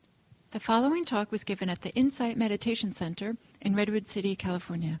The following talk was given at the Insight Meditation Center in Redwood City,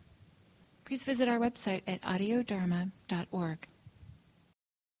 California. Please visit our website at audiodharma.org.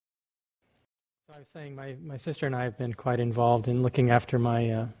 I was saying my sister and I have been quite involved in looking after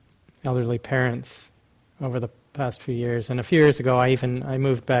my elderly parents over the past few years. And a few years ago, I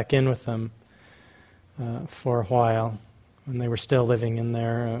moved back in with them for a while when they were still living in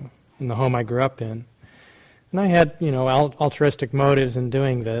in the home I grew up in. And I had, altruistic motives in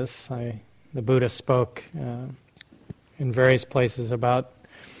doing this. The Buddha spoke in various places about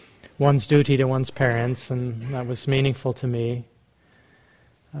one's duty to one's parents, and that was meaningful to me.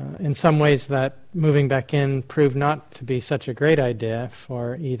 In some ways, that moving back in proved not to be such a great idea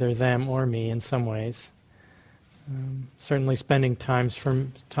for either them or me in some ways. Certainly spending time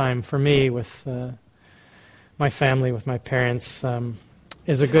for me with my family, with my parents,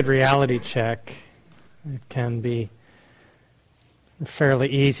 is a good reality check. It can be fairly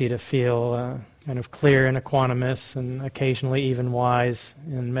easy to feel kind of clear and equanimous and occasionally even wise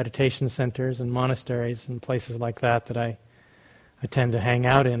in meditation centers and monasteries and places like that I tend to hang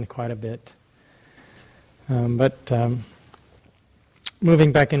out in quite a bit. But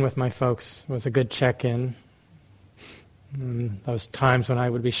moving back in with my folks was a good check-in. And those times when I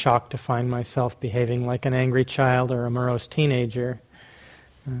would be shocked to find myself behaving like an angry child or a morose teenager.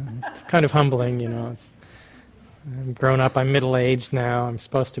 It's kind of humbling, I'm grown up, I'm middle-aged now, I'm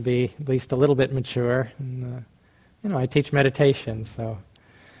supposed to be at least a little bit mature. And, I teach meditation, so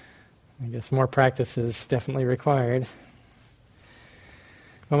I guess more practice is definitely required.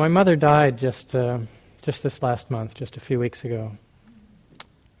 Well, my mother died just this last month, just a few weeks ago.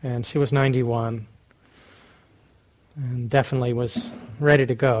 And she was 91, and definitely was ready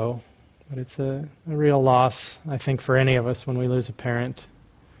to go. But it's a real loss, I think, for any of us when we lose a parent.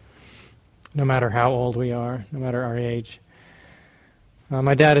 No matter how old we are, no matter our age.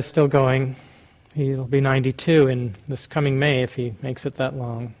 My dad is still going. He'll be 92 in this coming May if he makes it that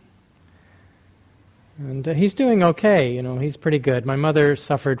long. And he's doing okay, he's pretty good. My mother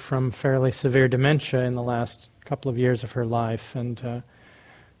suffered from fairly severe dementia in the last couple of years of her life, and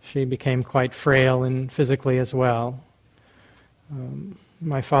she became quite frail and physically as well.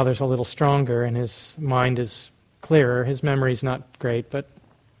 My father's a little stronger, and his mind is clearer. His memory's not great, but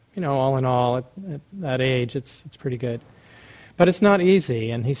all in all, at that age, it's pretty good. But it's not easy,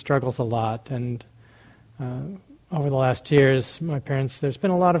 and he struggles a lot. And over the last years, my parents, there's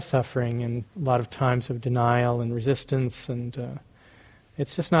been a lot of suffering and a lot of times of denial and resistance, and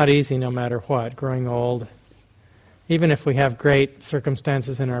it's just not easy no matter what, growing old. Even if we have great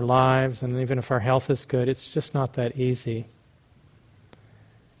circumstances in our lives, and even if our health is good, it's just not that easy.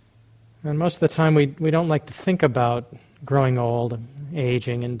 And most of the time, we don't like to think about growing old,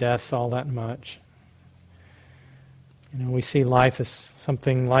 aging, and death all that much. We see life is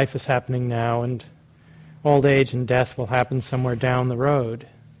happening now, and old age and death will happen somewhere down the road,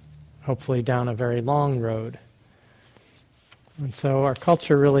 hopefully down a very long road. And so our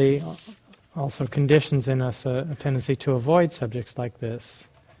culture really also conditions in us a tendency to avoid subjects like this.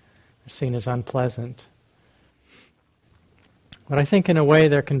 They're seen as unpleasant. But I think in a way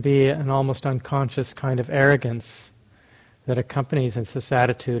there can be an almost unconscious kind of arrogance that accompanies this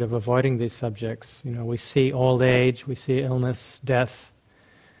attitude of avoiding these subjects. We see old age, we see illness, death.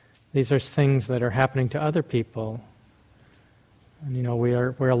 These are things that are happening to other people. And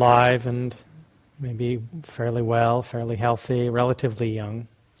we're alive and maybe fairly well, fairly healthy, relatively young.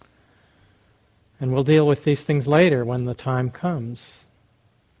 And we'll deal with these things later when the time comes.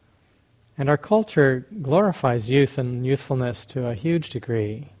 And our culture glorifies youth and youthfulness to a huge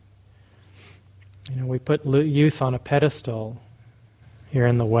degree. We put youth on a pedestal here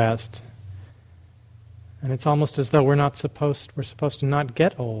in the West. And it's almost as though we're supposed to not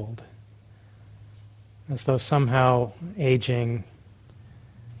get old. As though somehow aging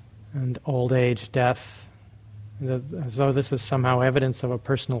and old age, death, as though this is somehow evidence of a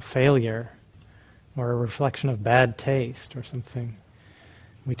personal failure or a reflection of bad taste or something.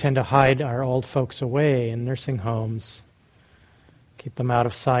 We tend to hide our old folks away in nursing homes, keep them out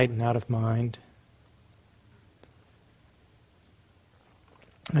of sight and out of mind.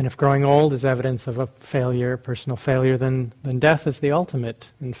 And if growing old is evidence of a failure, personal failure, then death is the ultimate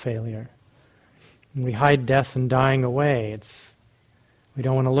in failure. And we hide death and dying away. We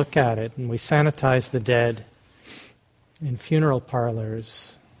don't want to look at it. And we sanitize the dead in funeral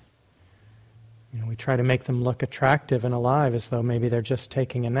parlors. We try to make them look attractive and alive as though maybe they're just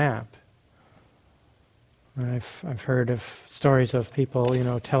taking a nap. I've heard of stories of people,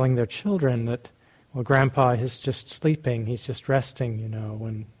 telling their children that, well, Grandpa is just sleeping, he's just resting,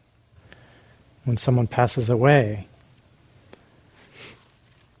 when someone passes away.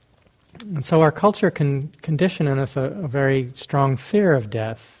 And so our culture can condition in us a very strong fear of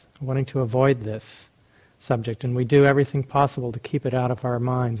death, wanting to avoid this subject, and we do everything possible to keep it out of our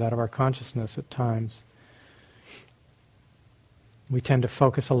minds, out of our consciousness at times. We tend to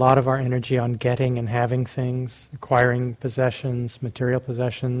focus a lot of our energy on getting and having things, acquiring possessions, material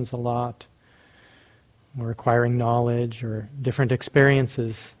possessions a lot, or acquiring knowledge or different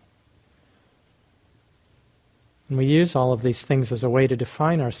experiences. And we use all of these things as a way to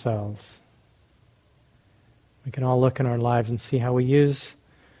define ourselves. We can all look in our lives and see how we use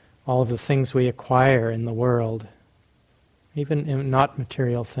all of the things we acquire in the world, even in not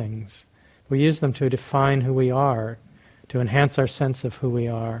material things. We use them to define who we are, to enhance our sense of who we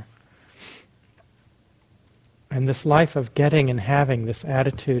are. And this life of getting and having, this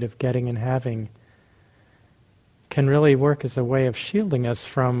attitude of getting and having, can really work as a way of shielding us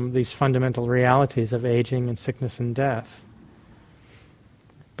from these fundamental realities of aging and sickness and death.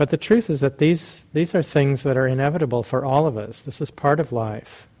 But the truth is that these are things that are inevitable for all of us. This is part of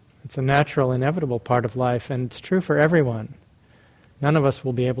life. It's a natural, inevitable part of life, and it's true for everyone. None of us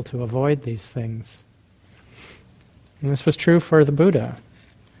will be able to avoid these things. And this was true for the Buddha.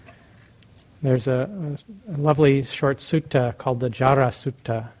 There's a lovely short sutta called the Jara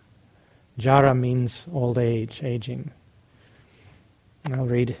Sutta. Jara means old age, aging. I'll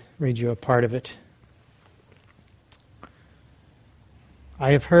read you a part of it.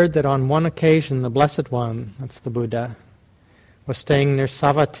 I have heard that on one occasion the Blessed One, that's the Buddha, was staying near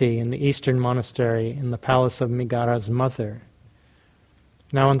Savatthi in the eastern monastery in the palace of Megara's mother.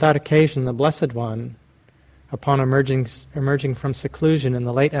 Now on that occasion the Blessed One, upon emerging from seclusion in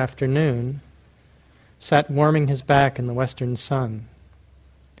the late afternoon, sat warming his back in the western sun.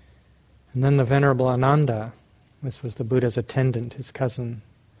 And then the Venerable Ananda, this was the Buddha's attendant, his cousin,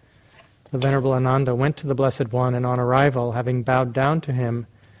 the Venerable Ananda went to the Blessed One, and on arrival, having bowed down to him,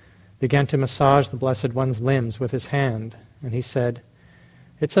 began to massage the Blessed One's limbs with his hand. And he said,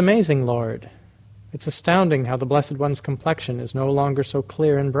 "It's amazing, Lord. It's astounding how the Blessed One's complexion is no longer so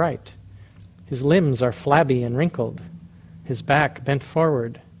clear and bright. His limbs are flabby and wrinkled, his back bent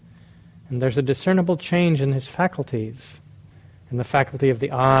forward, and there's a discernible change in his faculties, in the faculty of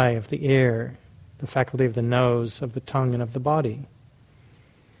the eye, of the ear, the faculty of the nose, of the tongue, and of the body."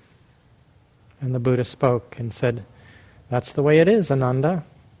 And the Buddha spoke and said, "That's the way it is, Ananda.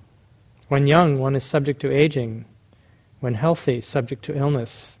 When young, one is subject to aging. When healthy, subject to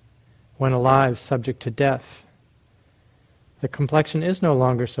illness. When alive, subject to death. The complexion is no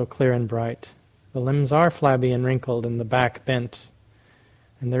longer so clear and bright. The limbs are flabby and wrinkled, and the back bent.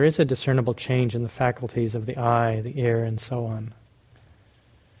 And there is a discernible change in the faculties of the eye, the ear, and so on."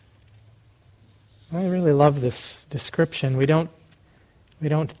 I really love this description. There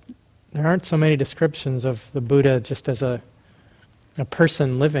aren't so many descriptions of the Buddha just as a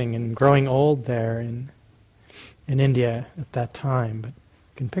person living and growing old there in India at that time. But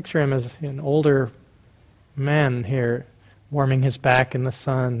you can picture him as an older man here, warming his back in the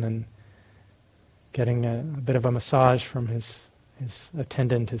sun and getting a bit of a massage from his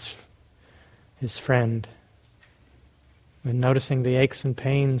attendant, his friend, and noticing the aches and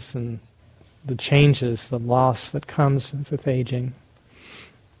pains and the changes, the loss that comes with aging.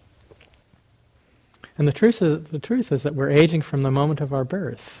 And the truth is that we're aging from the moment of our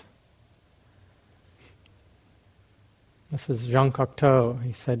birth. This is Jean Cocteau.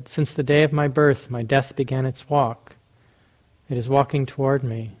 He said, "Since the day of my birth, my death began its walk. It is walking toward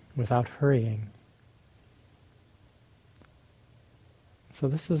me without hurrying." So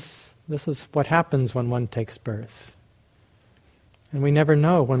this is what happens when one takes birth. And we never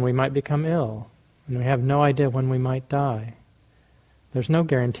know when we might become ill, and we have no idea when we might die. There's no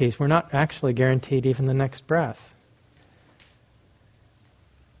guarantees. We're not actually guaranteed even the next breath.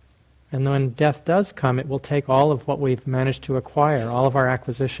 And when death does come, it will take all of what we've managed to acquire, all of our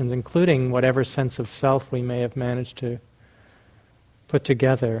acquisitions, including whatever sense of self we may have managed to put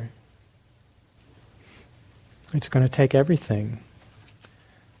together. It's going to take everything.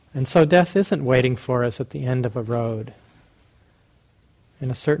 And so death isn't waiting for us at the end of a road. In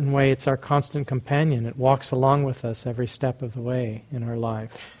a certain way, it's our constant companion. It walks along with us every step of the way in our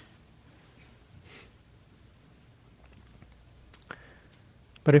life.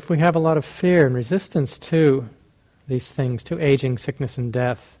 But if we have a lot of fear and resistance to these things, to aging, sickness, and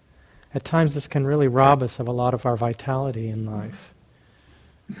death, at times this can really rob us of a lot of our vitality in life.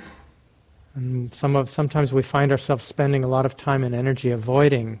 And sometimes we find ourselves spending a lot of time and energy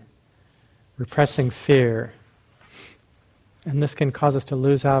avoiding, repressing fear. And this can cause us to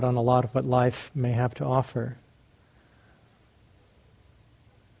lose out on a lot of what life may have to offer.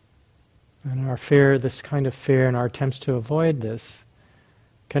 And our fear, this kind of fear, and our attempts to avoid this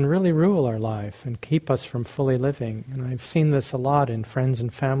can really rule our life and keep us from fully living. And I've seen this a lot in friends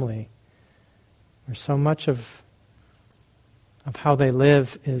and family, where so much of how they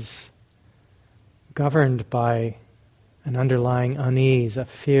live is governed by an underlying unease, a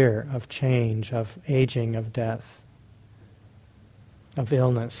fear of change, of aging, of death, of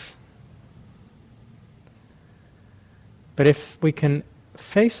illness. But if we can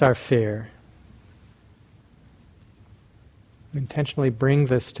face our fear, intentionally bring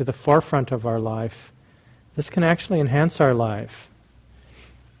this to the forefront of our life, this can actually enhance our life.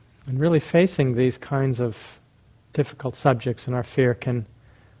 And really facing these kinds of difficult subjects in our fear can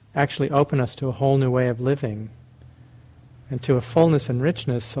actually open us to a whole new way of living and to a fullness and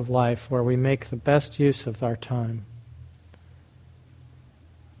richness of life where we make the best use of our time.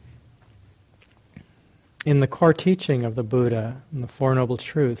 In the core teaching of the Buddha, in the Four Noble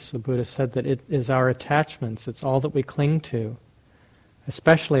Truths, the Buddha said that it is our attachments, it's all that we cling to,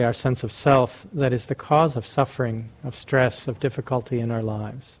 especially our sense of self, that is the cause of suffering, of stress, of difficulty in our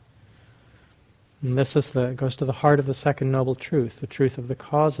lives. And this is goes to the heart of the second noble truth, the truth of the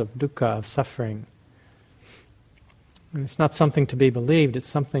cause of dukkha, of suffering. And it's not something to be believed, it's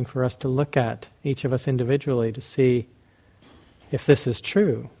something for us to look at, each of us individually, to see if this is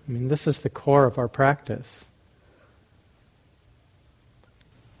true. I mean, this is the core of our practice.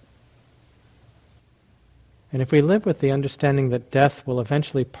 And if we live with the understanding that death will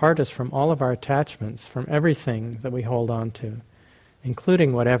eventually part us from all of our attachments, from everything that we hold on to,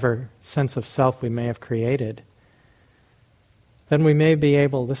 including whatever sense of self we may have created, then we may be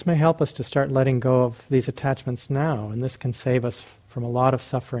able, this may help us to start letting go of these attachments now, and this can save us from a lot of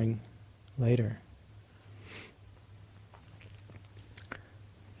suffering later.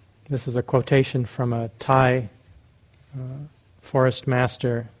 This is a quotation from a Thai forest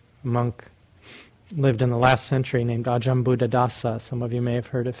master, monk, lived in the last century, named Ajahn Buddhadasa. Some of you may have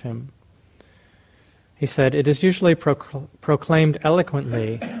heard of him. He said, "It is usually proclaimed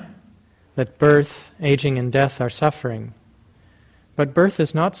eloquently that birth, aging, and death are suffering. But birth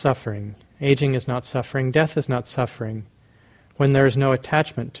is not suffering, aging is not suffering, death is not suffering, when there is no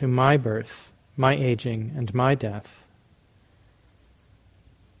attachment to my birth, my aging, and my death.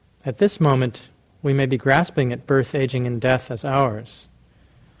 At this moment, we may be grasping at birth, aging, and death as ours.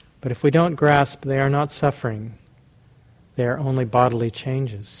 But if we don't grasp, they are not suffering. They are only bodily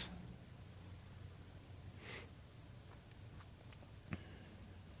changes."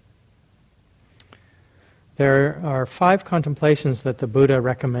 There are 5 contemplations that the Buddha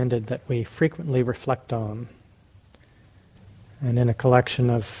recommended that we frequently reflect on. And in a collection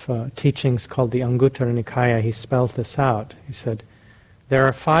of teachings called the Anguttara Nikaya, he spells this out. He said, "There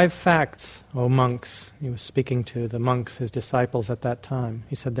are 5 facts, O monks." He was speaking to the monks, his disciples at that time.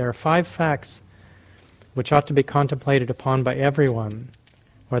 He said, "There are 5 facts which ought to be contemplated upon by everyone,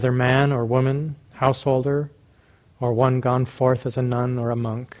 whether man or woman, householder, or one gone forth as a nun or a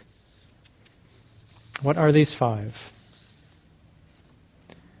monk. What are these 5?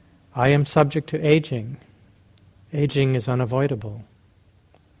 I am subject to aging. Aging is unavoidable.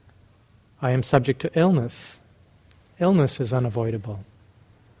 I am subject to illness. Illness is unavoidable.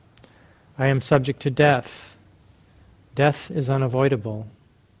 I am subject to death. Death is unavoidable.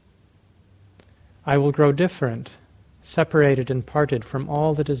 I will grow different, separated and parted from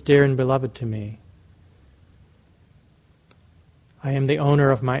all that is dear and beloved to me. I am the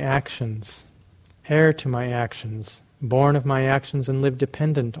owner of my actions, heir to my actions, born of my actions and live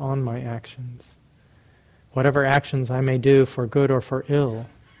dependent on my actions. Whatever actions I may do for good or for ill,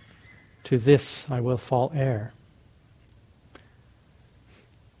 to this I will fall heir."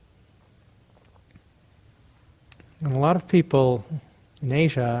 And a lot of people in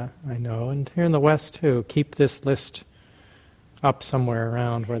Asia, I know, and here in the West too, keep this list up somewhere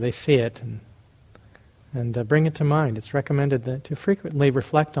around where they see it and bring it to mind. It's recommended to frequently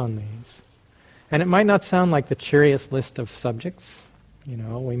reflect on these. And it might not sound like the cheeriest list of subjects. You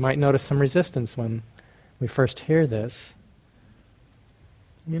know, we might notice some resistance when we first hear this.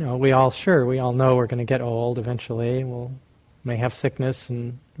 You know, we all know we're going to get old eventually. We'll may have sickness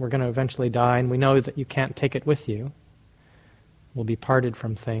and we're going to eventually die, and we know that you can't take it with you. We'll be parted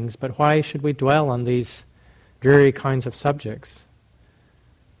from things. But why should we dwell on these dreary kinds of subjects?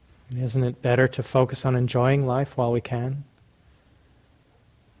 And isn't it better to focus on enjoying life while we can?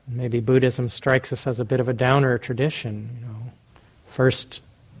 Maybe Buddhism strikes us as a bit of a downer tradition. You know, first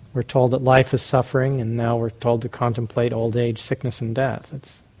we're told that life is suffering, and now we're told to contemplate old age, sickness, and death.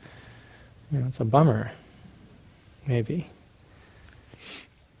 It's a bummer, maybe.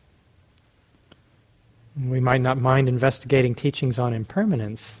 We might not mind investigating teachings on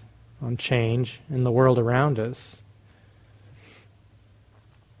impermanence, on change in the world around us.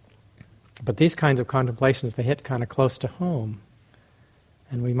 But these kinds of contemplations, they hit kind of close to home.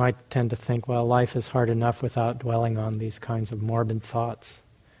 And we might tend to think, well, life is hard enough without dwelling on these kinds of morbid thoughts.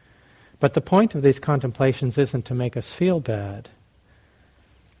 But the point of these contemplations isn't to make us feel bad,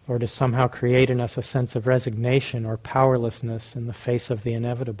 or to somehow create in us a sense of resignation or powerlessness in the face of the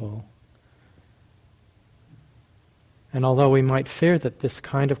inevitable. And although we might fear that this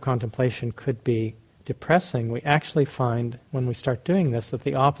kind of contemplation could be depressing, we actually find, when we start doing this, that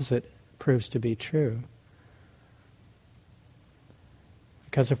the opposite proves to be true.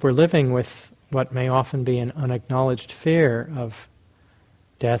 Because if we're living with what may often be an unacknowledged fear of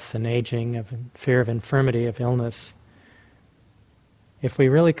death and aging, of fear of infirmity, of illness, if we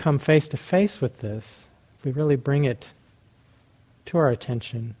really come face to face with this, if we really bring it to our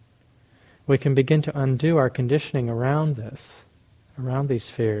attention, we can begin to undo our conditioning around this, around these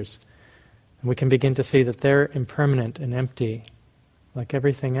fears. And we can begin to see that they're impermanent and empty, like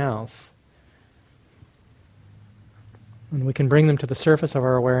everything else. And we can bring them to the surface of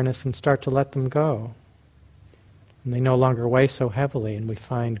our awareness and start to let them go. And they no longer weigh so heavily, and we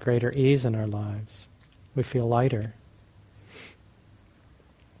find greater ease in our lives. We feel lighter.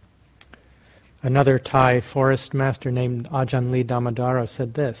 Another Thai forest master named Ajahn Lee Damodara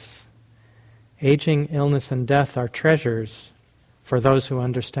said this: "Aging, illness, and death are treasures for those who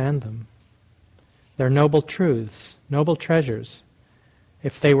understand them. They're noble truths, noble treasures.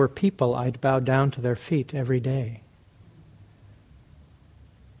 If they were people, I'd bow down to their feet every day."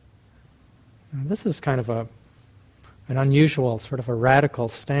 Now, this is kind of an unusual, sort of a radical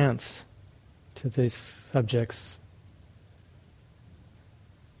stance to these subjects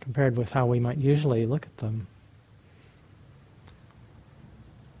compared with how we might usually look at them.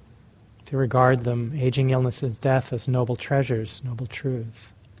 To regard them, aging, illness, and death, as noble treasures, noble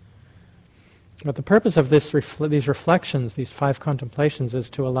truths. But the purpose of these reflections, these 5 contemplations, is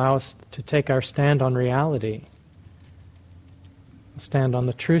to allow us to take our stand on reality, stand on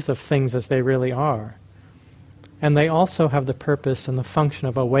the truth of things as they really are. And they also have the purpose and the function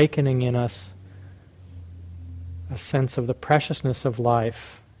of awakening in us a sense of the preciousness of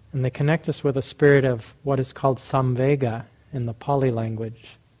life. And they connect us with a spirit of what is called samvega in the Pali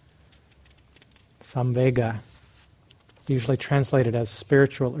language. Samvega, usually translated as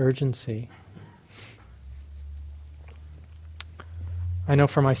spiritual urgency. I know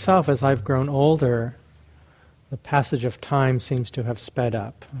for myself, as I've grown older, the passage of time seems to have sped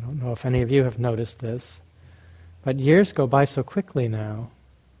up. I don't know if any of you have noticed this, but years go by so quickly now.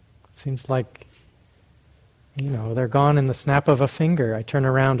 It seems like, they're gone in the snap of a finger. I turn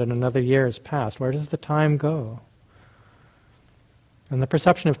around and another year has passed. Where does the time go? And the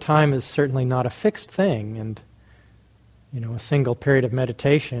perception of time is certainly not a fixed thing, and a single period of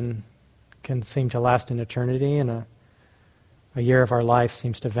meditation can seem to last an eternity, and a year of our life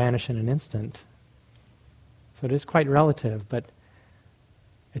seems to vanish in an instant. So it is quite relative, but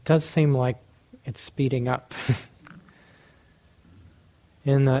it does seem like it's speeding up.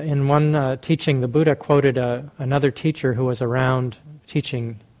 In one teaching, the Buddha quoted another teacher who was around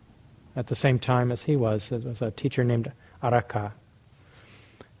teaching at the same time as he was. It was a teacher named Araka.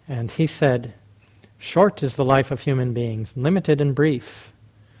 And he said, "Short is the life of human beings, limited and brief.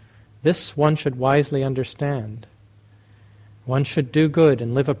 This one should wisely understand. One should do good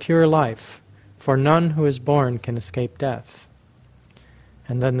and live a pure life, for none who is born can escape death."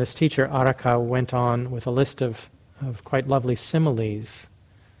 And then this teacher, Araka, went on with a list of quite lovely similes,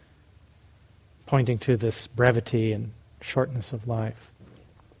 pointing to this brevity and shortness of life.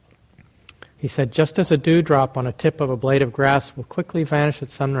 He said, "Just as a dewdrop on a tip of a blade of grass will quickly vanish at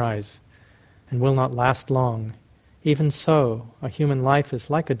sunrise and will not last long, even so, a human life is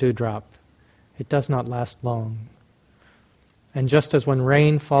like a dewdrop. It does not last long. And just as when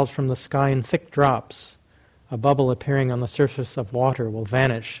rain falls from the sky in thick drops, a bubble appearing on the surface of water will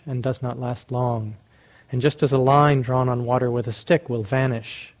vanish and does not last long. And just as a line drawn on water with a stick will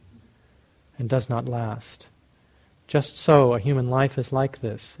vanish and does not last, just so a human life is like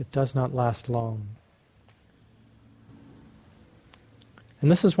this. It does not last long."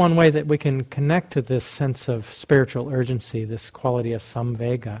 And this is one way that we can connect to this sense of spiritual urgency, this quality of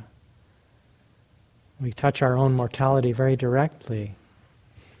samvega. We touch our own mortality very directly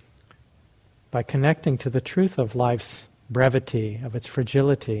by connecting to the truth of life's brevity, of its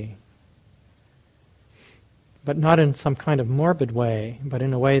fragility, but not in some kind of morbid way, but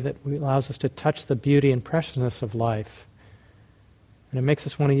in a way that allows us to touch the beauty and preciousness of life. And it makes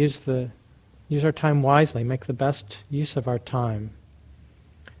us want to use our time wisely, make the best use of our time.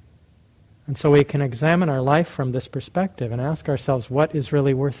 And so we can examine our life from this perspective and ask ourselves, what is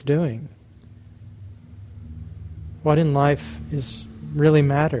really worth doing? What in life really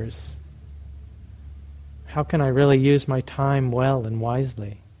matters? How can I really use my time well and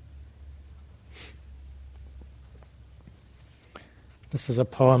wisely? This is a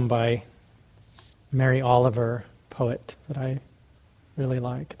poem by Mary Oliver, poet, that I really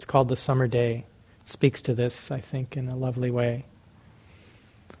like. It's called The Summer Day. It speaks to this, I think, in a lovely way.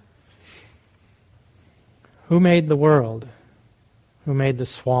 Who made the world? Who made the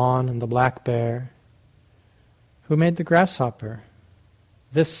swan and the black bear? Who made the grasshopper?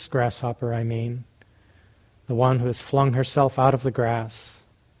 This grasshopper, I mean. The one who has flung herself out of the grass.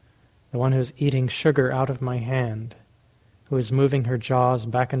 The one who is eating sugar out of my hand. Who is moving her jaws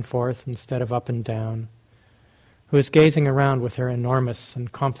back and forth instead of up and down. Who is gazing around with her enormous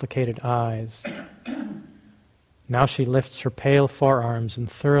and complicated eyes. Now she lifts her pale forearms and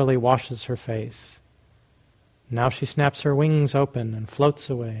thoroughly washes her face. Now she snaps her wings open and floats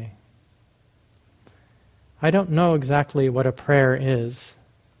away. I don't know exactly what a prayer is.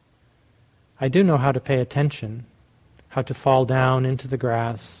 I do know how to pay attention, how to fall down into the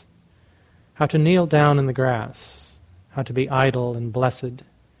grass, how to kneel down in the grass, how to be idle and blessed,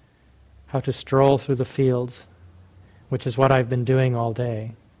 how to stroll through the fields, which is what I've been doing all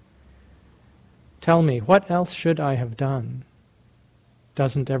day. Tell me, what else should I have done?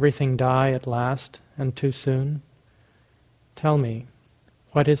 Doesn't everything die at last and too soon? Tell me,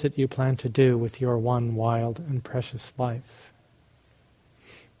 what is it you plan to do with your one wild and precious life?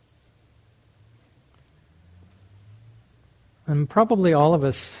 And probably all of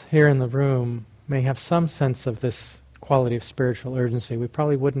us here in the room may have some sense of this quality of spiritual urgency. We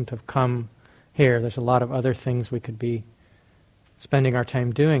probably wouldn't have come here. There's a lot of other things we could be spending our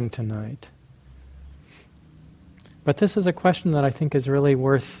time doing tonight. But this is a question that I think is really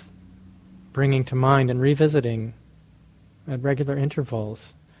worth bringing to mind and revisiting at regular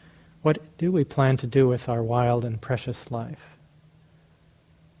intervals. What do we plan to do with our wild and precious life?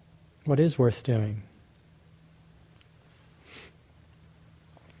 What is worth doing?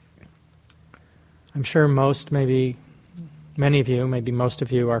 I'm sure many of you, maybe most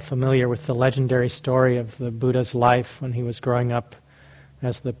of you, are familiar with the legendary story of the Buddha's life when he was growing up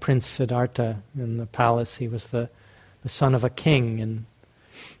as the Prince Siddhartha in the palace. He was the son of a king in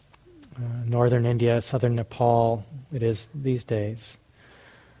northern India, southern Nepal, it is these days.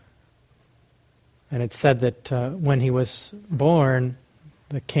 And it's said that when he was born,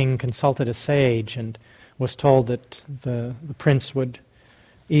 the king consulted a sage and was told that the prince would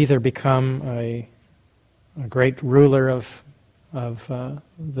either become a great ruler of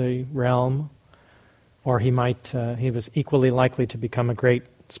the realm, or he was equally likely to become a great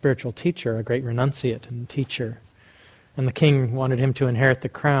spiritual teacher, a great renunciate and teacher. And the king wanted him to inherit the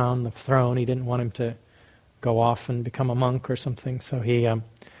crown, the throne. He didn't want him to go off and become a monk or something. So he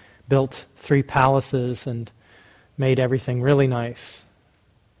built 3 palaces and made everything really nice.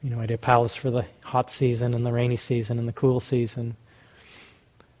 He had a palace for the hot season and the rainy season and the cool season.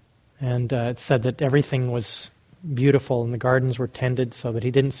 And it said that everything was beautiful and the gardens were tended so that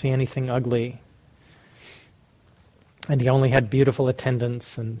he didn't see anything ugly. And he only had beautiful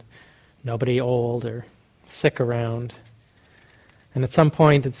attendants and nobody old or sick around. And at some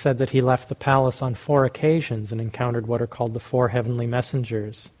point it said that he left the palace on 4 occasions and encountered what are called the 4 heavenly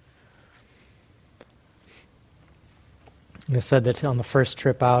messengers. And it said that on the first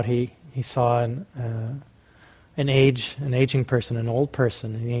trip out he saw an aging person, an old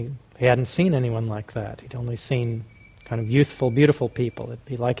person, and he hadn't seen anyone like that. He'd only seen kind of youthful, beautiful people. It'd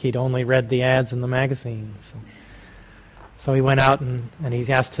be like he'd only read the ads in the magazines. So he went out and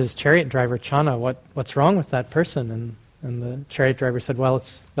he asked his chariot driver, Channa, what's wrong with that person? And the chariot driver said, well,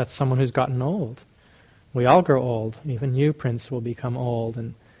 that's someone who's gotten old. We all grow old. Even you, Prince, will become old.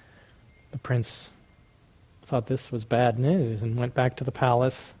 And the prince thought this was bad news and went back to the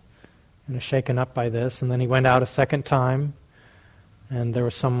palace and was shaken up by this. And then he went out a second time, and there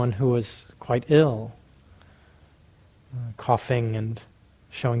was someone who was quite ill, coughing and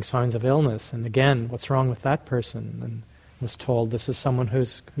showing signs of illness. And again, what's wrong with that person? And was told, this is someone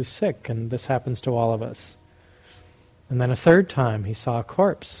who's sick, and this happens to all of us. And then a third time he saw a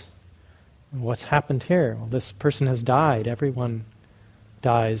corpse. What's happened here? Well, this person has died. Everyone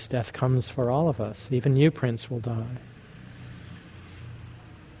dies. Death comes for all of us. Even you, Prince, will die.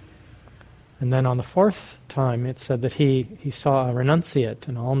 And then on the 4th time it said that he saw a renunciate,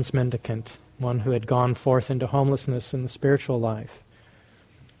 an alms mendicant, one who had gone forth into homelessness in the spiritual life.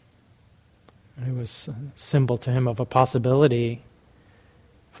 It was a symbol to him of a possibility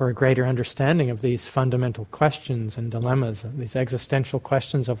for a greater understanding of these fundamental questions and dilemmas, these existential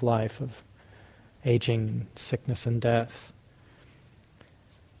questions of life, of aging, sickness, and death.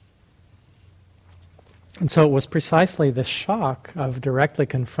 And so it was precisely the shock of directly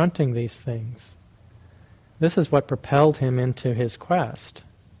confronting these things this is what propelled him into his quest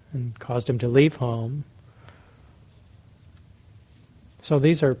and caused him to leave home. So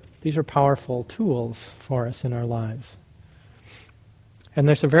these are powerful tools for us in our lives. And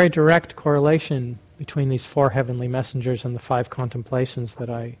there's a very direct correlation between these 4 heavenly messengers and the 5 contemplations that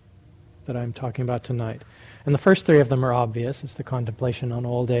I'm talking about tonight. And the first 3 of them are obvious. It's the contemplation on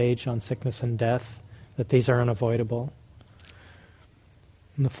old age, on sickness and death, that these are unavoidable.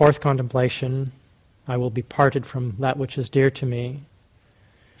 And the 4th contemplation, I will be parted from that which is dear to me,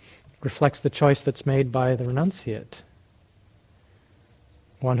 reflects the choice that's made by the renunciate.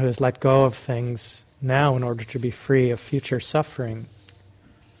 One who has let go of things now in order to be free of future suffering.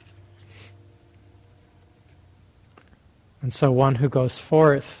 And so one who goes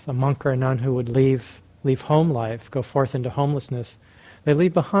forth, a monk or a nun who would leave home life, go forth into homelessness, they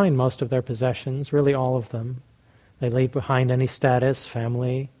leave behind most of their possessions, really all of them. They leave behind any status,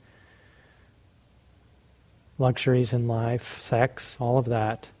 family, luxuries in life, sex, all of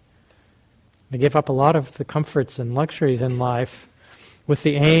that. They give up a lot of the comforts and luxuries in life with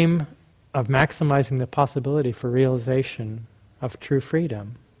the aim of maximizing the possibility for realization of true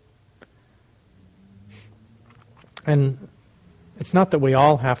freedom. And it's not that we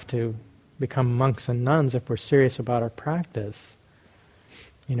all have to become monks and nuns if we're serious about our practice.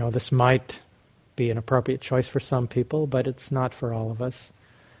 This might be an appropriate choice for some people, but it's not for all of us.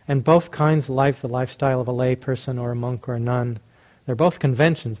 And both kinds of life, the lifestyle of a lay person or a monk or a nun, they're both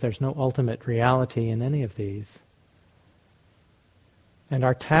conventions. There's no ultimate reality in any of these. And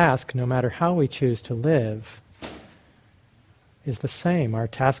our task, no matter how we choose to live, is the same. Our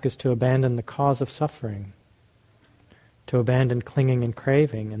task is to abandon the cause of suffering, to abandon clinging and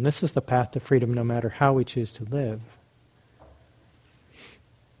craving. And this is the path to freedom no matter how we choose to live.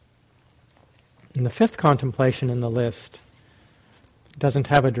 And the 5th contemplation in the list doesn't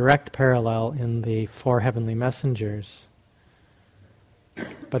have a direct parallel in the 4 heavenly messengers,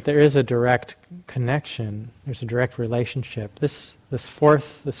 but there is a direct connection. There's a direct relationship. This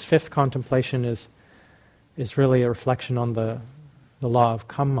 5th contemplation is really a reflection on the law of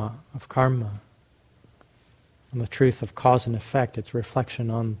karma, on the truth of cause and effect. It's a reflection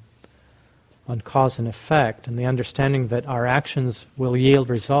on cause and effect, and the understanding that our actions will yield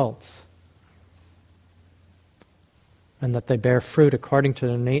results, and that they bear fruit according to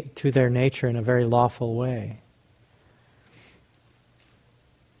their nature in a very lawful way.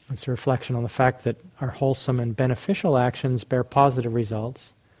 It's a reflection on the fact that our wholesome and beneficial actions bear positive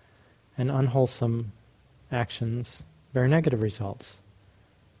results, and unwholesome actions bear negative results.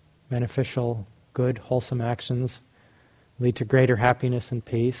 Beneficial, good, wholesome actions lead to greater happiness and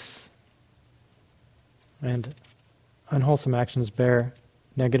peace, and unwholesome actions bear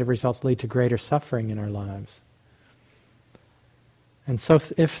negative results, lead to greater suffering in our lives. And so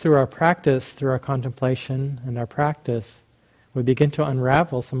if through our practice, through our contemplation and our practice, we begin to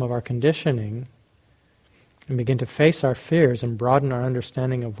unravel some of our conditioning and begin to face our fears and broaden our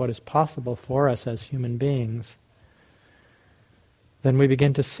understanding of what is possible for us as human beings, then we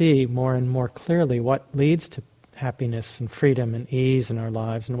begin to see more and more clearly what leads to happiness and freedom and ease in our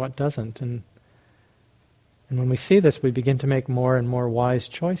lives and what doesn't. And when we see this, we begin to make more and more wise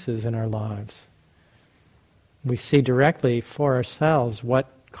choices in our lives. We see directly for ourselves what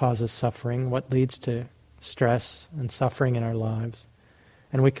causes suffering, what leads to stress and suffering in our lives.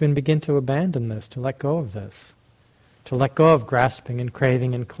 And we can begin to abandon this, to let go of this, to let go of grasping and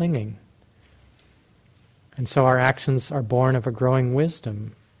craving and clinging. And so our actions are born of a growing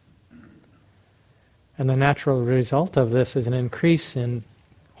wisdom. And the natural result of this is an increase in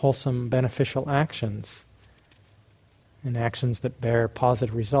wholesome, beneficial actions, and actions that bear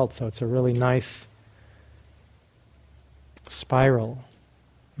positive results. So it's a really nice spiral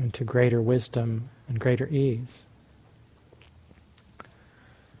into greater wisdom and greater ease.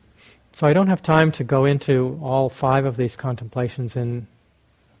 So I don't have time to go into all 5 of these contemplations in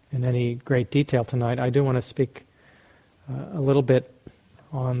any great detail tonight. I do want to speak a little bit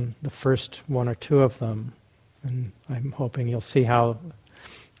on the first 1 or 2 of them, and I'm hoping you'll see how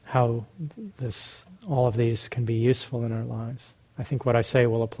all of these can be useful in our lives. I think what I say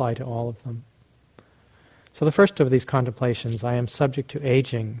will apply to all of them. So the first of these contemplations, I am subject to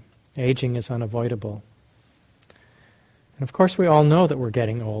aging. Aging is unavoidable. And of course we all know that we're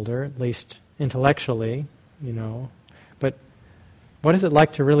getting older, at least intellectually, but what is it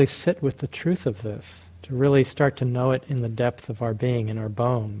like to really sit with the truth of this, to really start to know it in the depth of our being, in our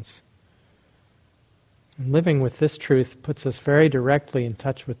bones? And living with this truth puts us very directly in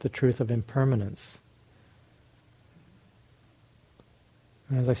touch with the truth of impermanence.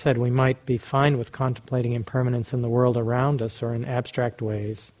 And as I said, we might be fine with contemplating impermanence in the world around us or in abstract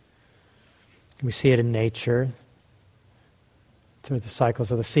ways. We see it in nature, through the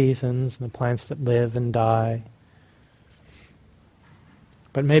cycles of the seasons, and the plants that live and die.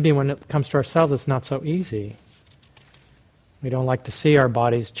 But maybe when it comes to ourselves, it's not so easy. We don't like to see our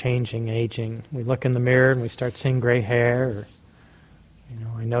bodies changing, aging. We look in the mirror and we start seeing gray hair. Or,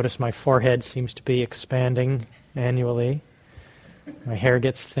 I notice my forehead seems to be expanding annually. My hair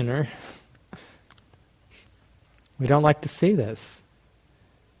gets thinner. We don't like to see this.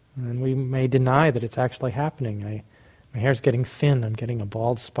 And we may deny that it's actually happening. My hair's getting thin. I'm getting a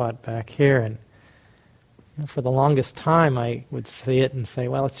bald spot back here. And for the longest time, I would see it and say,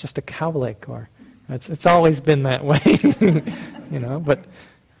 well, it's just a cowlick, or it's always been that way, but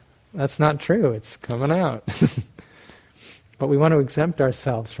that's not true. It's coming out. But we want to exempt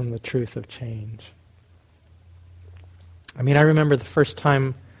ourselves from the truth of change. I remember the first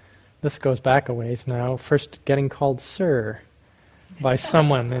time, this goes back a ways now, first getting called sir by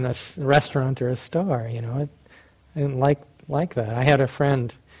someone in a restaurant or a store, I didn't like that. I had a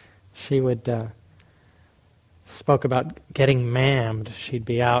friend, she would spoke about getting mammed. She'd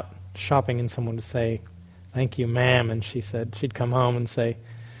be out shopping and someone would say, "Thank you, ma'am," and she said she'd come home and say,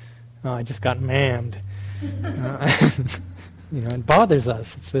 "Oh, I just got mammed." It bothers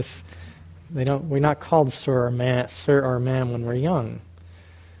us. It's this. We're not called sir or ma'am when we're young.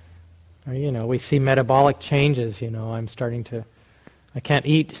 Or, we see metabolic changes. I can't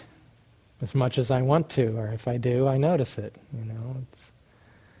eat as much as I want to, or if I do, I notice it.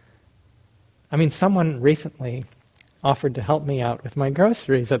 Someone recently offered to help me out with my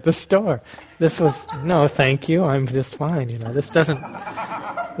groceries at the store. This was, no, thank you, I'm just fine. This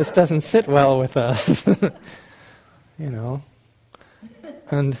doesn't sit well with us.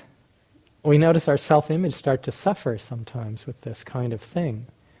 And we notice our self-image start to suffer sometimes with this kind of thing.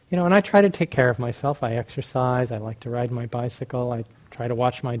 And I try to take care of myself. I exercise, I like to ride my bicycle, I try to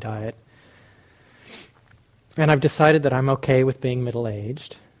watch my diet. And I've decided that I'm okay with being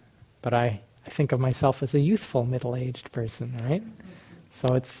middle-aged, but I think of myself as a youthful middle-aged person, right?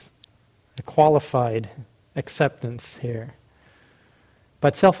 So it's a qualified acceptance here.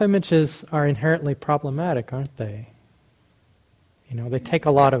 But self-images are inherently problematic, aren't they? They take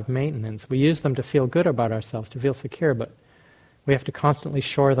a lot of maintenance. We use them to feel good about ourselves, to feel secure, but we have to constantly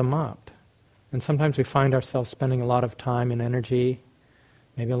shore them up. And sometimes we find ourselves spending a lot of time and energy,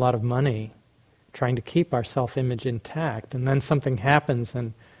 maybe a lot of money, trying to keep our self-image intact. And then something happens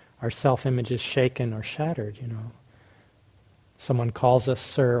and our self-image is shaken or shattered, Someone calls us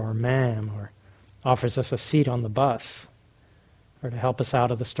sir or ma'am, or offers us a seat on the bus, or to help us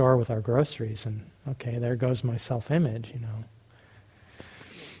out of the store with our groceries, and okay, there goes my self-image,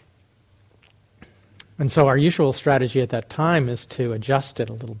 And so our usual strategy at that time is to adjust it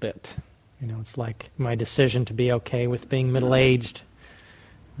a little bit. It's like my decision to be okay with being middle-aged,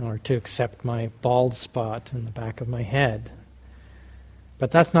 or to accept my bald spot in the back of my head. But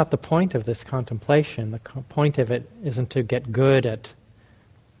that's not the point of this contemplation. The point of it isn't to get good at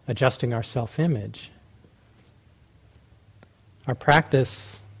adjusting our self-image. Our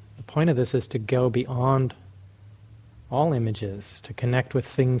practice, the point of this is to go beyond all images, to connect with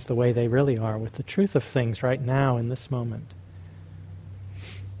things the way they really are, with the truth of things right now in this moment.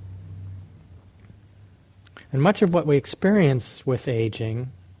 And much of what we experience with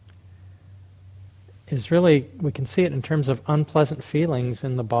aging is really, we can see it in terms of unpleasant feelings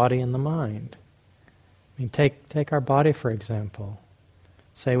in the body and the mind. Take our body, for example.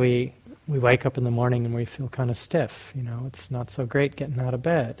 Say we wake up in the morning and we feel kind of stiff, it's not so great getting out of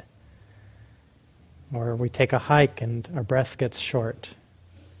bed. Or we take a hike and our breath gets short.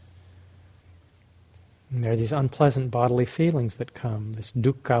 And there are these unpleasant bodily feelings that come, this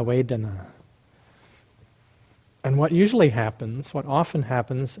dukkha vedana. And what usually happens, what often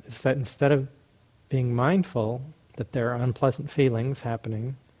happens, is that instead of being mindful that there are unpleasant feelings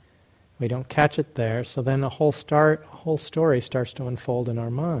happening, we don't catch it there, so then a whole story starts to unfold in our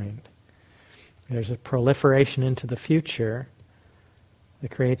mind. There's a proliferation into the future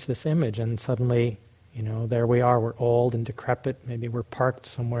that creates this image, and suddenly, there we are, we're old and decrepit, maybe we're parked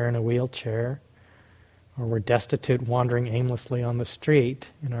somewhere in a wheelchair, or we're destitute, wandering aimlessly on the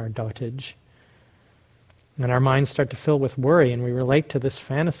street in our dotage. And our minds start to fill with worry, and we relate to this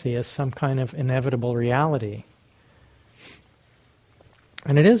fantasy as some kind of inevitable reality.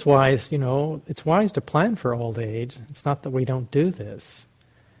 And it is wise, it's wise to plan for old age. It's not that we don't do this.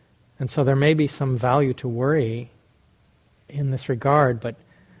 And so there may be some value to worry in this regard, but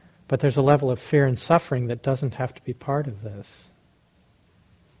there's a level of fear and suffering that doesn't have to be part of this.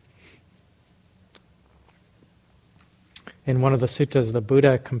 In one of the suttas, the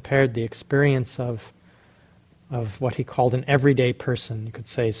Buddha compared the experience of what he called an everyday person. You could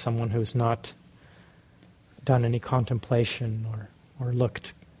say someone who's not done any contemplation or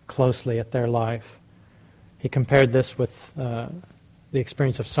looked closely at their life. He compared this with the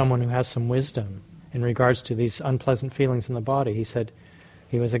experience of someone who has some wisdom in regards to these unpleasant feelings in the body. He said,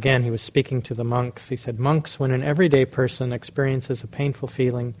 he was speaking to the monks. He said, "Monks, when an everyday person experiences a painful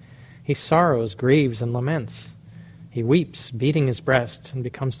feeling, he sorrows, grieves, and laments. He weeps, beating his breast, and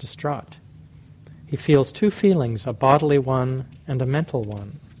becomes distraught. He feels two feelings, a bodily one and a mental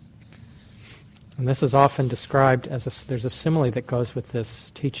one." And this is often described as there's a simile that goes with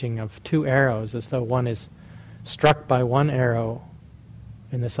this teaching of two arrows, as though one is struck by one arrow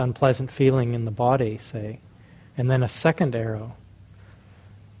in this unpleasant feeling in the body, say, and then a second arrow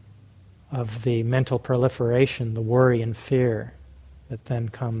of the mental proliferation, the worry and fear that then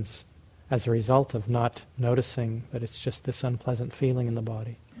comes as a result of not noticing that it's just this unpleasant feeling in the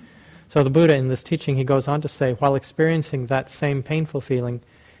body. So the Buddha in this teaching, he goes on to say, while experiencing that same painful feeling,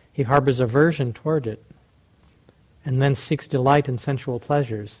 he harbors aversion toward it and then seeks delight in sensual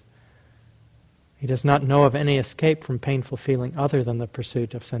pleasures. He does not know of any escape from painful feeling other than the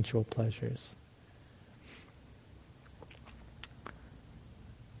pursuit of sensual pleasures.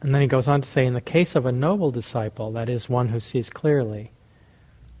 And then he goes on to say, in the case of a noble disciple, that is, one who sees clearly,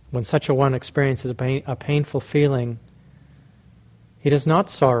 when such a one experiences a painful feeling, he does not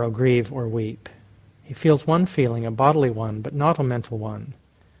sorrow, grieve, or weep. He feels one feeling, a bodily one, but not a mental one.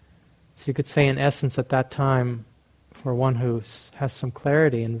 So you could say, in essence, at that time, for one who has some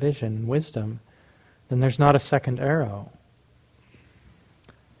clarity and vision and wisdom, then there's not a second arrow.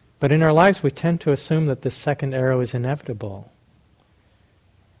 But in our lives, we tend to assume that this second arrow is inevitable.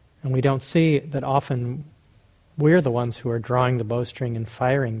 And we don't see that often we're the ones who are drawing the bowstring and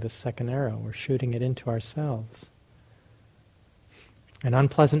firing this second arrow. We're shooting it into ourselves. An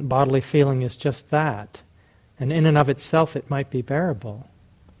unpleasant bodily feeling is just that. And in and of itself, it might be bearable.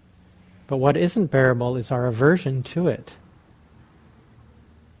 But what isn't bearable is our aversion to it,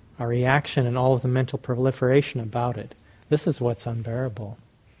 our reaction and all of the mental proliferation about it. This is what's unbearable.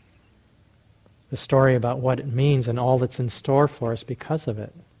 The story about what it means and all that's in store for us because of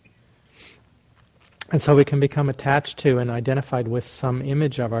it. And so we can become attached to and identified with some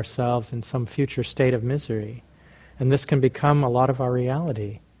image of ourselves in some future state of misery. And this can become a lot of our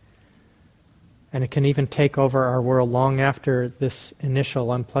reality. And it can even take over our world long after this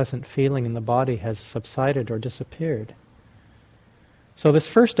initial unpleasant feeling in the body has subsided or disappeared. So this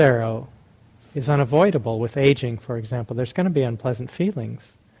first arrow is unavoidable with aging, for example. There's going to be unpleasant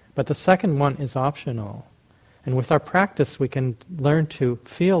feelings. But the second one is optional. And with our practice, we can learn to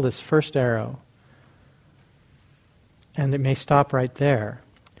feel this first arrow. And it may stop right there.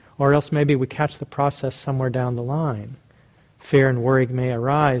 Or else maybe we catch the process somewhere down the line. Fear and worry may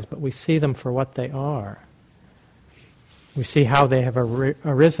arise, but we see them for what they are. We see how they have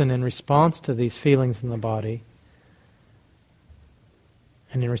arisen in response to these feelings in the body.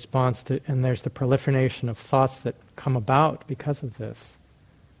 And in response to, and there's the proliferation of thoughts that come about because of this.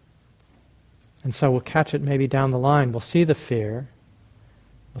 And so we'll catch it maybe down the line. We'll see the fear.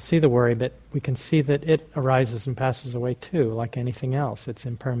 We'll see the worry, but we can see that it arises and passes away too, like anything else. It's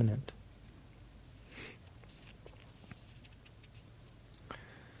impermanent.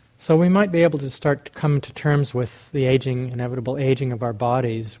 So we might be able to start to come to terms with the inevitable aging of our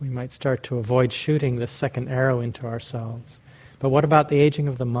bodies. We might start to avoid shooting this second arrow into ourselves. But what about the aging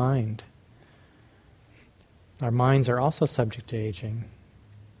of the mind? Our minds are also subject to aging.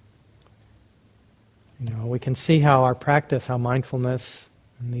 We can see how our practice, how mindfulness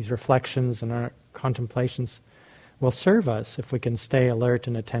and these reflections and our contemplations will serve us if we can stay alert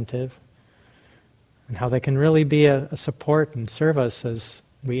and attentive, and how they can really be a support and serve us as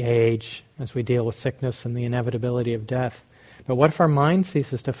we age, as we deal with sickness and the inevitability of death. But what if our mind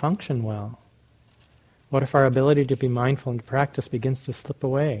ceases to function well? What if our ability to be mindful and to practice begins to slip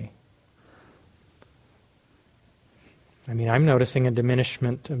away? I'm noticing a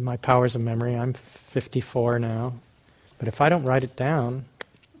diminishment of my powers of memory. I'm 54 now. But if I don't write it down,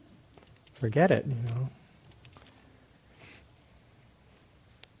 forget it,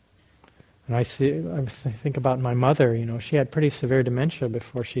 And I think about my mother, she had pretty severe dementia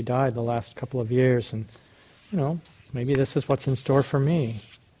before she died the last couple of years. And, maybe this is what's in store for me.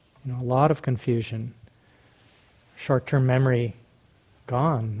 A lot of confusion. Short-term memory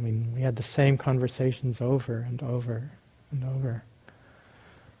gone. We had the same conversations over and over and over.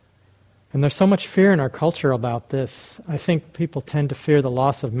 And there's so much fear in our culture about this. I think people tend to fear the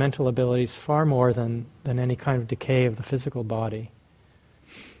loss of mental abilities far more than any kind of decay of the physical body.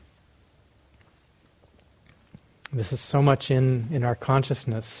 This is so much in our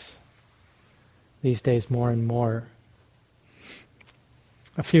consciousness these days, more and more.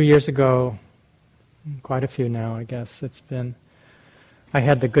 A few years ago, quite a few now, I guess. I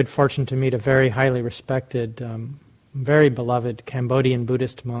had the good fortune to meet a very highly respected, very beloved Cambodian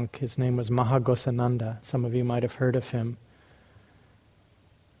Buddhist monk. His name was Mahagosananda. Some of you might have heard of him.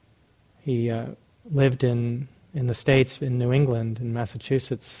 He lived in the States, in New England, in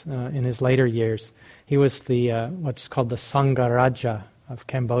Massachusetts, in his later years. He was what's called the Sangha Raja of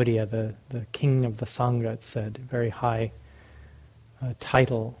Cambodia, the king of the Sangha, it said, very high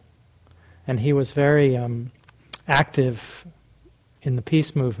title. And he was very active in the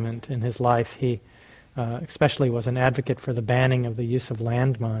peace movement in his life. He especially was an advocate for the banning of the use of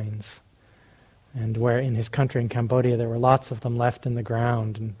landmines. And where in his country, in Cambodia, there were lots of them left in the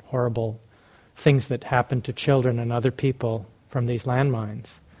ground, and horrible things that happened to children and other people from these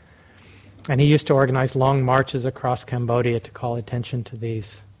landmines. And he used to organize long marches across Cambodia to call attention to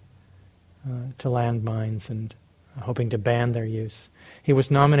these, to landmines, and hoping to ban their use. He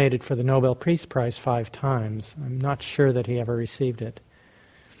was nominated for the Nobel Peace Prize 5 times. I'm not sure that he ever received it.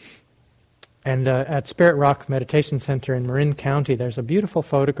 And at Spirit Rock Meditation Center in Marin County, there's a beautiful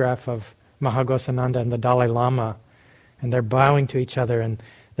photograph of Mahagosananda and the Dalai Lama, and they're bowing to each other, and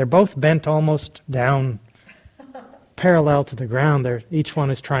they're both bent almost down, parallel to the ground. Each one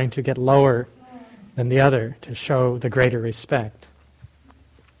is trying to get lower than the other to show the greater respect.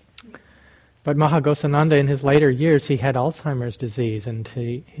 But Mahagosananda, in his later years, he had Alzheimer's disease, and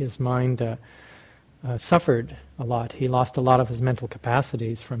his mind suffered a lot. He lost a lot of his mental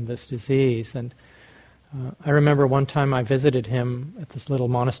capacities from this disease. And I remember one time I visited him at this little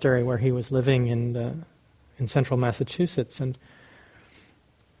monastery where he was living in central Massachusetts,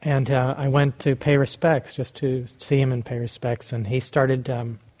 and I went to pay respects, just to see him and pay respects. And he started.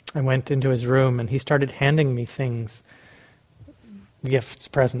 I went into his room, and he started handing me things. Gifts,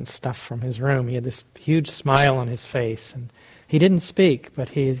 presents, stuff from his room. He had this huge smile on his face, and he didn't speak, but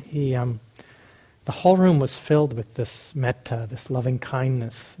the whole room was filled with this metta, this loving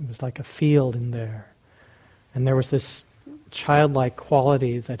kindness. It was like a field in there, and there was this childlike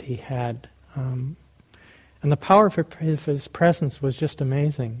quality that he had, and the power of his presence was just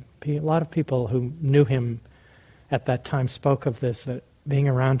amazing. A lot of people who knew him at that time spoke of this, that being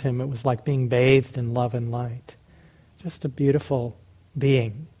around him, it was like being bathed in love and light. Just a beautiful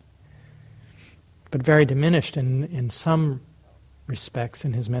being, but very diminished in some respects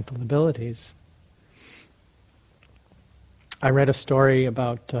in his mental abilities. I read a story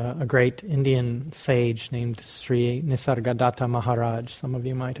about a great Indian sage named Sri Nisargadatta Maharaj. Some of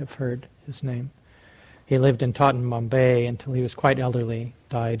you might have heard his name. He lived in Taunton, Bombay until he was quite elderly,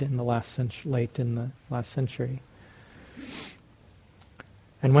 died in the late in the last century.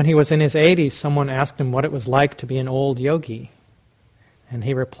 And when he was in his 80s, someone asked him what it was like to be an old yogi. And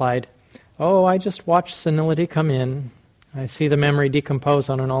he replied, "Oh, I just watch senility come in. I see the memory decompose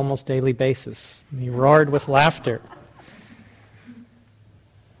on an almost daily basis." And he roared with laughter.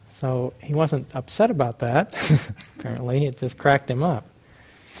 So he wasn't upset about that. Apparently, it just cracked him up.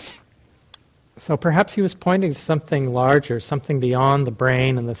 So perhaps he was pointing to something larger, something beyond the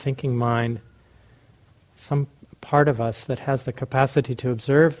brain and the thinking mind, some part of us that has the capacity to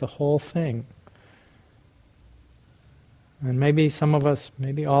observe the whole thing. And maybe some of us,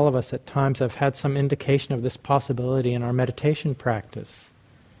 maybe all of us at times have had some indication of this possibility in our meditation practice.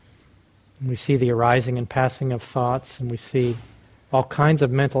 And we see the arising and passing of thoughts, and we see all kinds of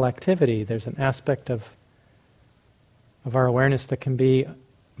mental activity. There's an aspect of our awareness that can be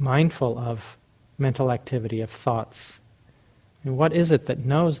mindful of mental activity, of thoughts. And what is it that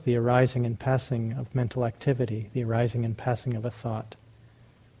knows the arising and passing of mental activity, the arising and passing of a thought?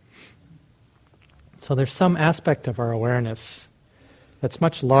 So there's some aspect of our awareness that's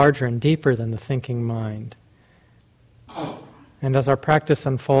much larger and deeper than the thinking mind. And as our practice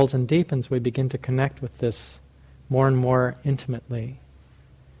unfolds and deepens, we begin to connect with this more and more intimately.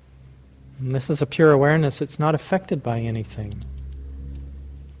 And this is a pure awareness. It's not affected by anything.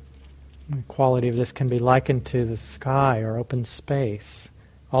 The quality of this can be likened to the sky or open space.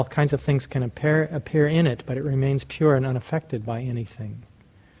 All kinds of things can appear in it, but it remains pure and unaffected by anything.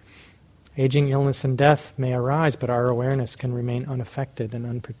 Aging, illness, and death may arise, but our awareness can remain unaffected and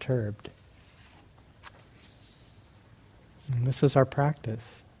unperturbed. And this is our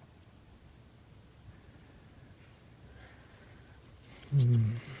practice.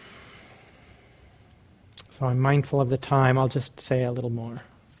 So I'm mindful of the time. I'll just say a little more.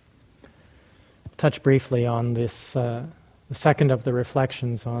 Touch briefly on this, the second of the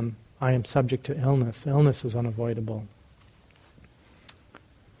reflections on I am subject to illness. Illness is unavoidable.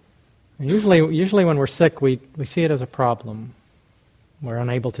 And usually when we're sick, we see it as a problem. We're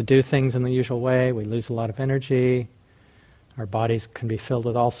unable to do things in the usual way. We lose a lot of energy. Our bodies can be filled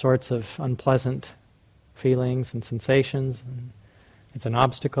with all sorts of unpleasant feelings and sensations. And it's an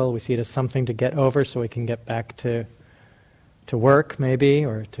obstacle. We see it as something to get over so we can get back to work maybe,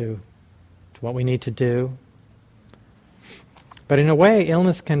 or to what we need to do. But in a way,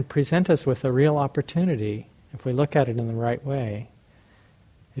 illness can present us with a real opportunity if we look at it in the right way.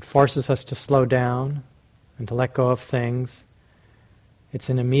 It forces us to slow down and to let go of things. It's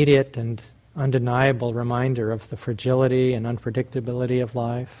an immediate and undeniable reminder of the fragility and unpredictability of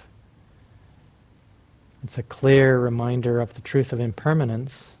life. It's a clear reminder of the truth of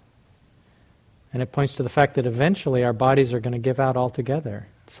impermanence. And it points to the fact that eventually our bodies are going to give out altogether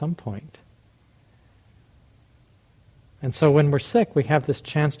at some point. And so when we're sick, we have this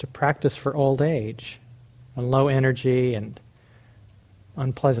chance to practice for old age, when low energy and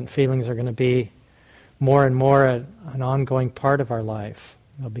unpleasant feelings are going to be more and more an ongoing part of our life.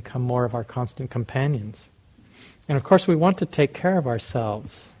 They'll become more of our constant companions. And of course, we want to take care of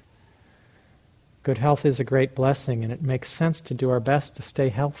ourselves. Good health is a great blessing, and it makes sense to do our best to stay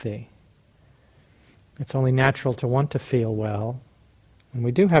healthy. It's only natural to want to feel well. And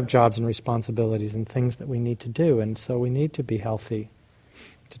we do have jobs and responsibilities and things that we need to do, and so we need to be healthy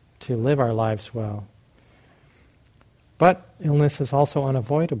to live our lives well. But illness is also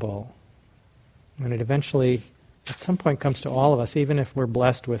unavoidable, and it eventually, at some point, comes to all of us, even if we're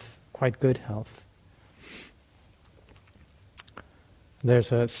blessed with quite good health.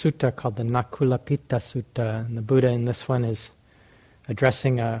 There's a sutta called the Nakulapita Sutta, and the Buddha in this one is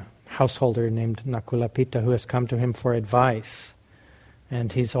addressing a householder named Nakulapita who has come to him for advice.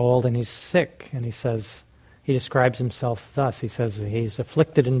 And he's old and he's sick, and he describes himself thus. He says he's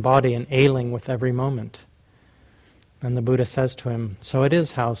afflicted in body and ailing with every moment. And the Buddha says to him, "So it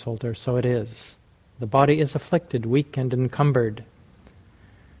is, householder, so it is. The body is afflicted, weak and encumbered.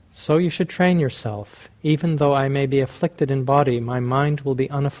 So you should train yourself. Even though I may be afflicted in body, my mind will be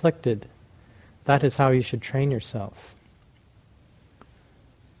unafflicted. That is how you should train yourself."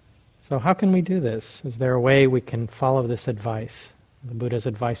 So how can we do this? Is there a way we can follow this advice? The Buddha's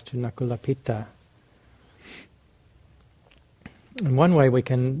advice to Nakulapita. And one way we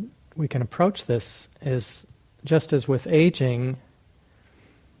can approach this is, just as with aging,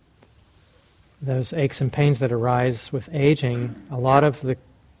 those aches and pains that arise with aging, a lot of the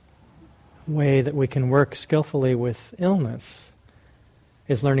way that we can work skillfully with illness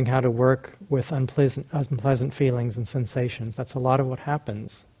is learning how to work with unpleasant feelings and sensations. That's a lot of what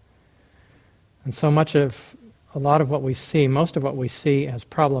happens. And a lot of what we see, most of what we see as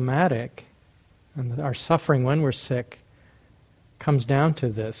problematic, and our suffering when we're sick, comes down to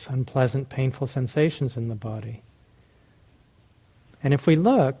this unpleasant, painful sensations in the body. And if we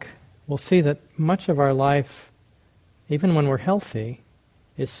look, we'll see that much of our life, even when we're healthy,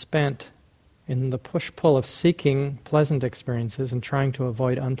 is spent in the push-pull of seeking pleasant experiences and trying to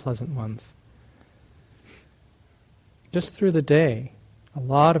avoid unpleasant ones. Just through the day, a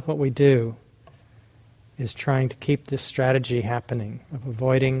lot of what we do is trying to keep this strategy happening of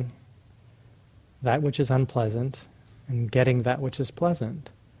avoiding that which is unpleasant and getting that which is pleasant.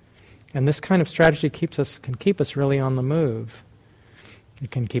 And this kind of strategy can keep us really on the move.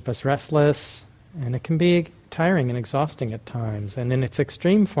 It can keep us restless, and it can be tiring and exhausting at times. And in its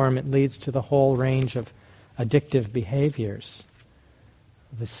extreme form, it leads to the whole range of addictive behaviors,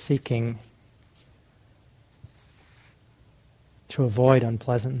 the seeking to avoid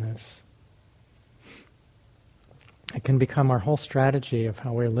unpleasantness. It can become our whole strategy of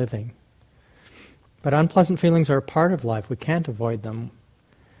how we're living. But unpleasant feelings are a part of life. We can't avoid them.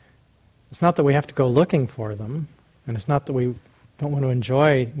 It's not that we have to go looking for them, and it's not that we don't want to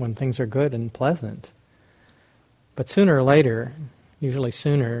enjoy when things are good and pleasant. But sooner or later, usually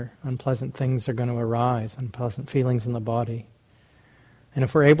sooner, unpleasant things are going to arise, unpleasant feelings in the body. And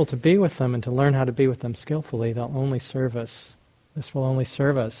if we're able to be with them and to learn how to be with them skillfully, they'll only serve us. This will only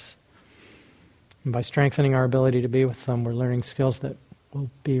serve us. And by strengthening our ability to be with them, we're learning skills that will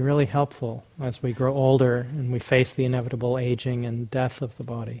be really helpful as we grow older and we face the inevitable aging and death of the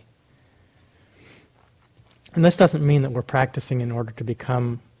body. And this doesn't mean that we're practicing in order to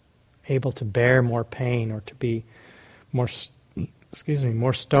become able to bear more pain or to be more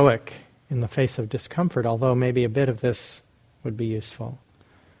stoic in the face of discomfort, although maybe a bit of this would be useful.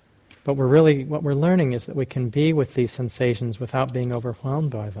 But what we're learning is that we can be with these sensations without being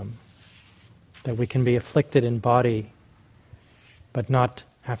overwhelmed by them. That we can be afflicted in body, but not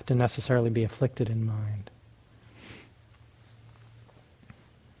have to necessarily be afflicted in mind.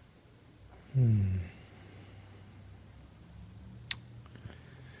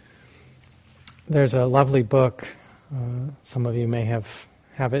 There's a lovely book, some of you may have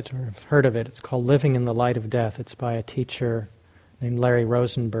it or have heard of it. It's called Living in the Light of Death. It's by a teacher named Larry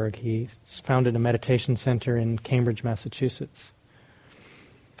Rosenberg. He's founded a meditation center in Cambridge, Massachusetts.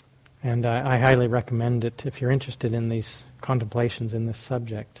 And I highly recommend it if you're interested in these contemplations in this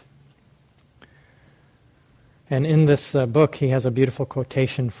subject. And in this book, he has a beautiful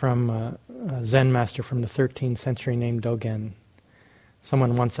quotation from a Zen master from the 13th century named Dogen.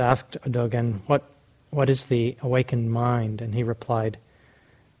 Someone once asked Dogen, what is the awakened mind? And he replied,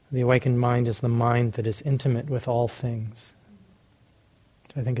 the awakened mind is the mind that is intimate with all things.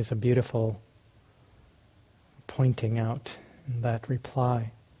 Which I think is a beautiful pointing out in that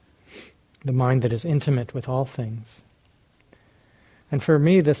reply. The mind that is intimate with all things. And for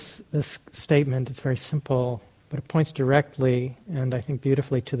me, this statement is very simple, but it points directly, and I think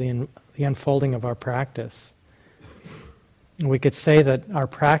beautifully, to the unfolding of our practice. And we could say that our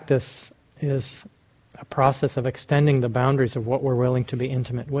practice is a process of extending the boundaries of what we're willing to be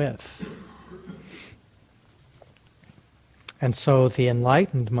intimate with. And so the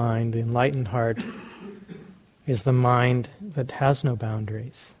enlightened mind, the enlightened heart, is the mind that has no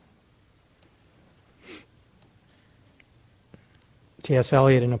boundaries. T.S.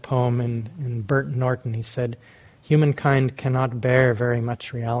 Eliot, in a poem in Burnt Norton, he said, "Humankind cannot bear very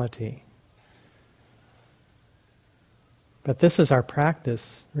much reality." But this is our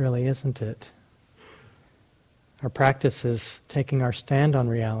practice, really, isn't it? Our practice is taking our stand on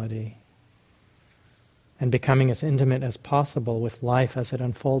reality and becoming as intimate as possible with life as it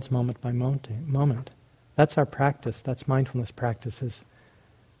unfolds moment by moment. That's our practice. That's mindfulness practice, is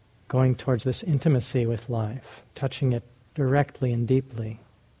going towards this intimacy with life, touching it directly and deeply.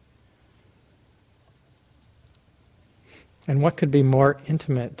 And what could be more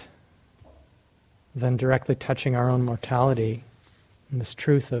intimate than directly touching our own mortality and this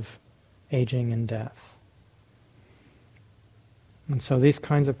truth of aging and death? And so these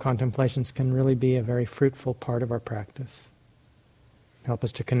kinds of contemplations can really be a very fruitful part of our practice. Help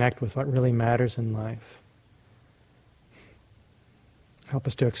us to connect with what really matters in life. Help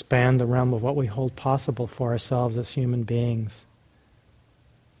us to expand the realm of what we hold possible for ourselves as human beings.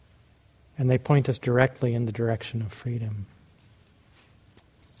 And they point us directly in the direction of freedom.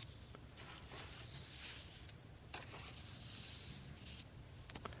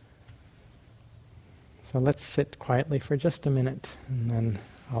 So let's sit quietly for just a minute, and then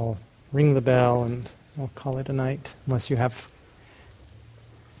I'll ring the bell and I'll call it a night. If you have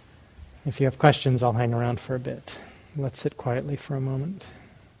questions, I'll hang around for a bit. Let's sit quietly for a moment.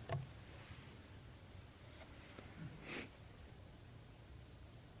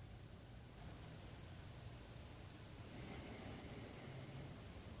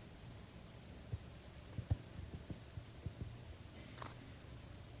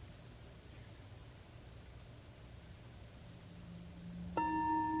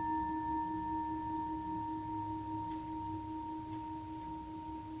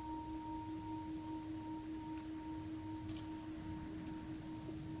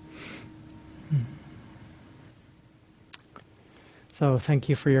 So thank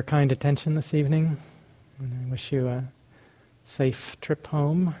you for your kind attention this evening, and I wish you a safe trip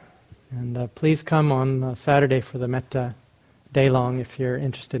home. And please come on Saturday for the Metta Day Long if you're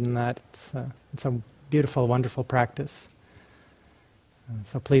interested in that. It's a beautiful, wonderful practice.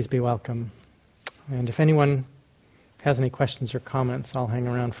 So please be welcome. And if anyone has any questions or comments, I'll hang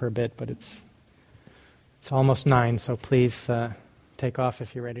around for a bit, but it's almost 9, so please take off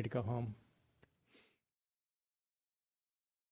if you're ready to go home.